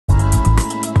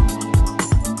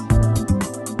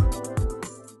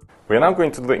We're now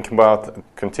going to think about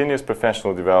continuous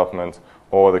professional development,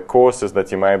 or the courses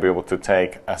that you might be able to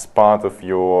take as part of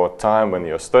your time when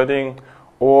you're studying,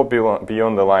 or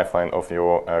beyond the lifeline of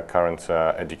your current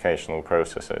educational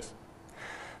processes.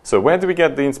 So where do we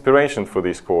get the inspiration for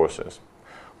these courses?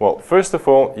 Well, first of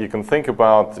all, you can think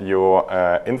about your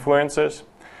influencers,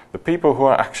 the people who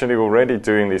are actually already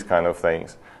doing these kind of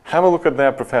things. Have a look at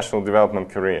their professional development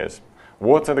careers.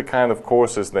 What are the kind of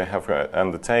courses they have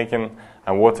undertaken,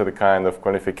 and what are the kind of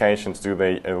qualifications do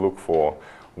they look for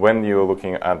when you're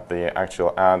looking at the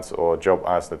actual ads or job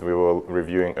ads that we were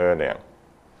reviewing earlier.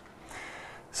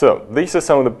 So these are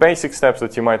some of the basic steps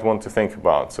that you might want to think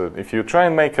about. So if you try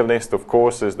and make a list of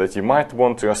courses that you might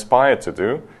want to aspire to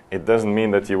do, it doesn't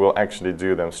mean that you will actually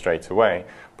do them straight away,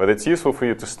 but it's useful for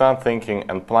you to start thinking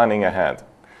and planning ahead.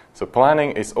 So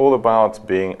planning is all about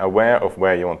being aware of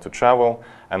where you want to travel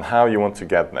and how you want to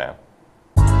get there.